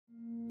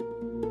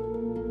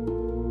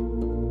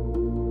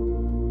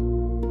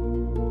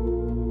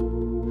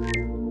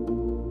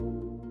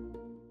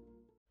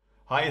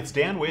Hi, it's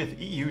Dan with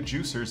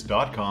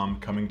EUJuicers.com,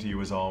 coming to you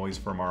as always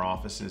from our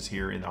offices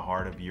here in the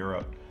heart of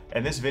Europe.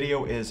 And this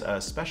video is a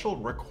special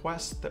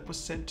request that was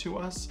sent to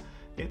us.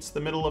 It's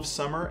the middle of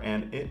summer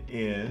and it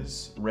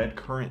is red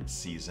currant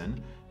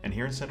season. And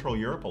here in Central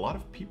Europe, a lot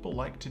of people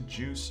like to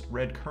juice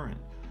red currant.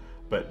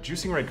 But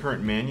juicing red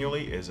currant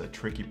manually is a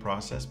tricky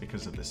process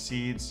because of the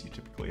seeds. You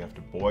typically have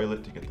to boil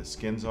it to get the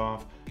skins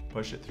off,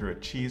 push it through a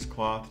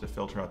cheesecloth to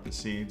filter out the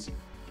seeds.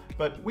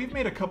 But we've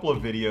made a couple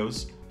of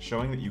videos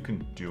showing that you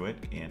can do it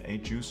in a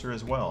juicer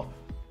as well.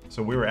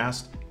 So we were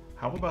asked,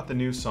 how about the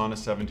new Sauna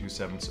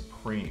 727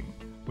 Supreme?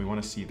 We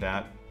want to see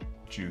that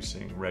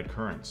juicing red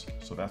currants.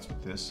 So that's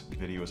what this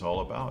video is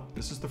all about.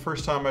 This is the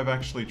first time I've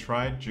actually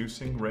tried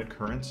juicing red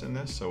currants in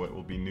this, so it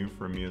will be new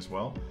for me as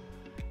well.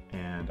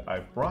 And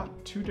I've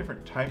brought two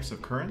different types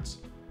of currants.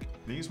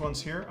 These ones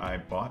here I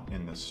bought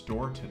in the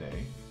store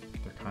today.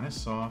 They're kind of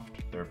soft,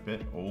 they're a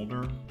bit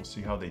older. We'll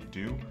see how they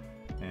do.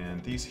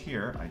 And these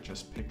here I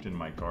just picked in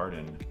my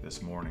garden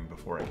this morning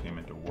before I came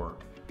into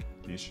work.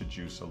 These should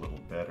juice a little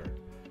better.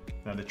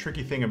 Now the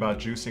tricky thing about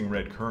juicing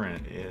red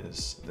currant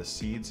is the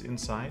seeds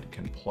inside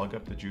can plug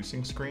up the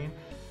juicing screen,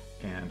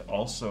 and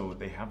also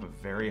they have a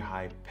very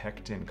high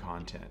pectin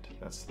content.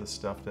 That's the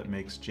stuff that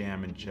makes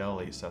jam and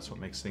jellies. That's what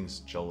makes things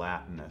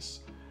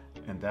gelatinous.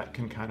 And that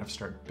can kind of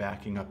start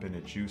backing up in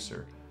a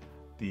juicer.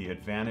 The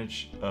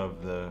advantage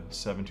of the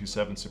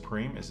 727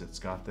 Supreme is it's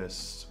got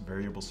this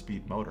variable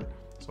speed motor.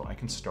 So I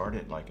can start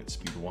it like at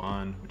speed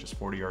 1, which is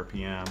 40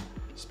 RPM,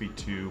 speed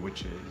 2,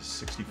 which is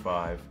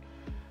 65.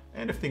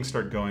 And if things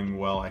start going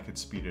well, I could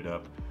speed it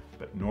up.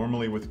 But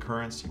normally with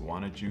currants, you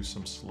want to juice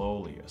them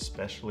slowly,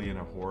 especially in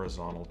a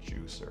horizontal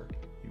juicer.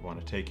 You want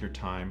to take your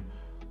time.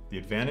 The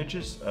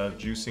advantages of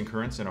juicing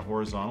currants in a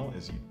horizontal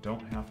is you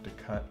don't have to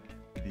cut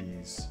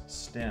these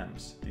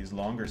stems. These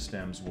longer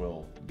stems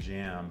will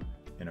jam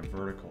in a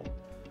vertical,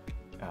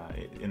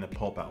 in the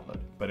pulp outlet.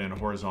 But in a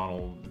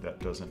horizontal,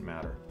 that doesn't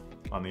matter.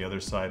 On the other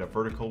side, a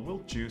vertical will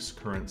juice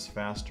currants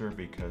faster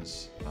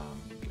because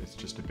it's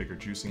just a bigger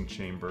juicing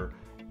chamber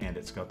and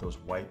it's got those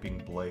wiping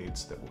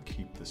blades that will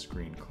keep the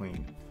screen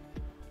clean.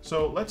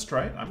 So let's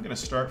try it. I'm going to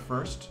start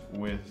first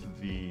with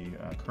the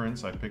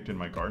currants I picked in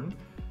my garden.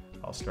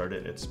 I'll start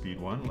it at speed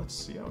 1. Let's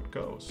see how it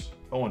goes.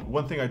 Oh, and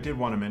one thing I did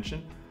want to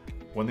mention,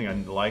 one thing I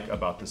like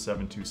about the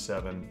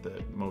 727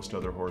 that most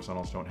other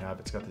horizontals don't have,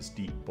 it's got this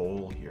deep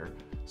bowl here,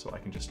 so I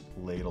can just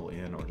ladle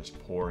in or just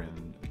pour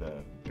in the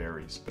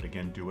berries, but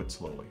again, do it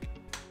slowly.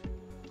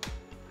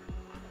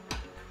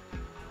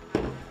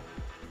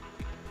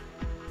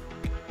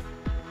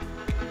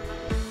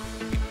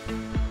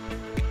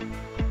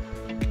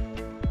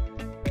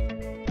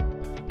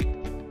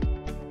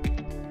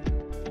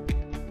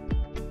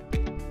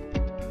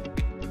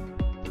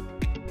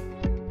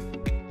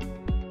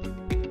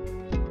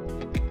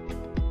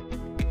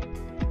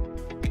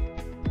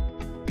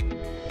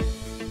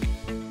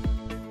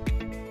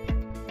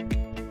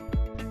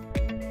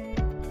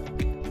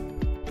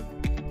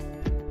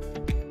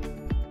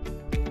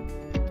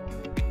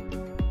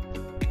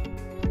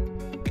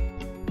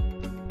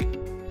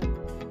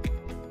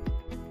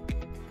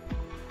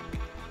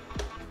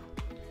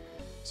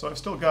 So I've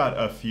still got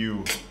a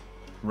few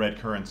red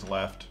currants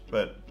left,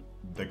 but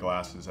the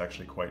glass is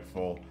actually quite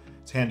full.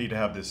 It's handy to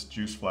have this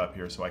juice flap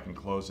here so I can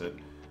close it,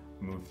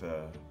 move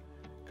the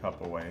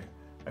cup away.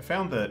 I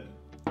found that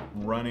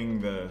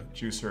running the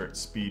juicer at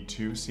speed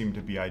 2 seemed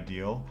to be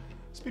ideal.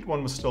 Speed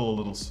 1 was still a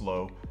little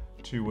slow.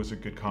 2 was a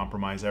good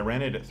compromise. I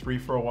ran it at 3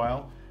 for a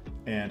while,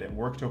 and it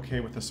worked okay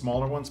with the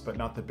smaller ones, but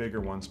not the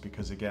bigger ones,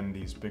 because again,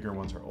 these bigger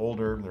ones are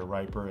older, they're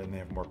riper, and they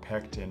have more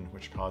pectin,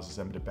 which causes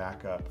them to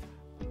back up.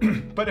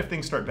 But if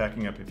things start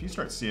backing up, if you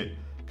start to see it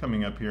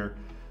coming up here,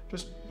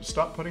 just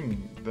stop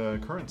putting the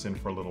currants in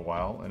for a little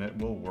while and it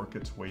will work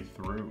its way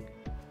through.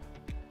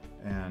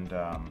 And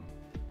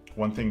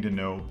one thing to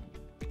know,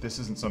 this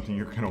isn't something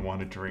you're going to want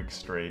to drink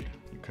straight.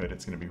 You could,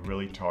 it's going to be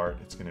really tart,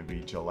 it's going to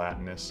be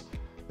gelatinous.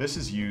 This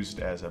is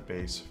used as a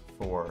base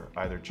for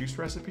either juice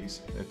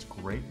recipes. It's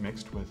great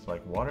mixed with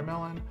like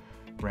watermelon,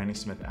 Granny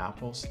Smith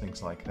apples,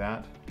 things like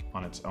that.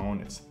 On its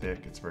own, it's thick,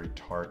 it's very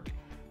tart.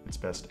 It's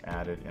best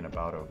added in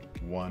about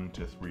a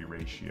 1-to-3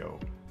 ratio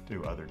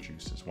to other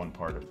juices, one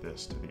part of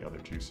this to the other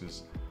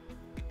juices.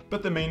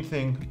 But the main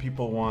thing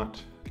people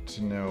want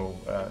to know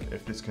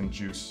if this can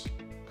juice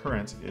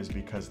currants is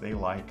because they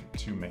like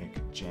to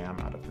make jam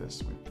out of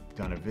this. We've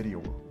done a video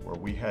where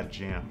we had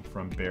jam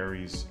from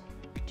berries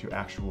to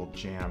actual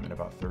jam in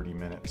about 30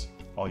 minutes.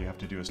 All you have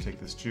to do is take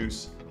this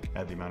juice,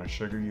 add the amount of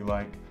sugar you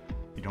like.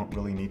 You don't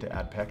really need to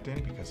add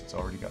pectin because it's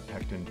already got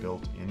pectin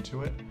built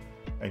into it.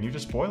 And you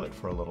just boil it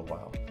for a little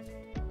while.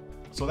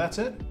 So that's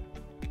it.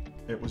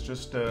 It was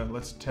just,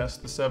 let's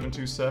test the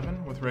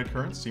 727 with red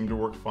currants, seemed to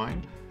work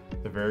fine.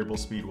 The variable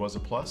speed was a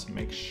plus.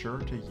 Make sure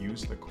to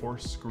use the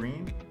coarse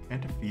screen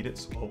and to feed it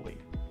slowly.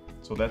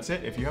 So that's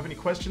it. If you have any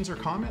questions or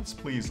comments,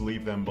 please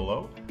leave them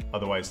below.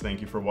 Otherwise, thank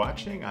you for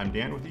watching. I'm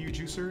Dan with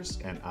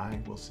EUJuicers, and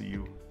I will see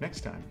you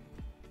next time.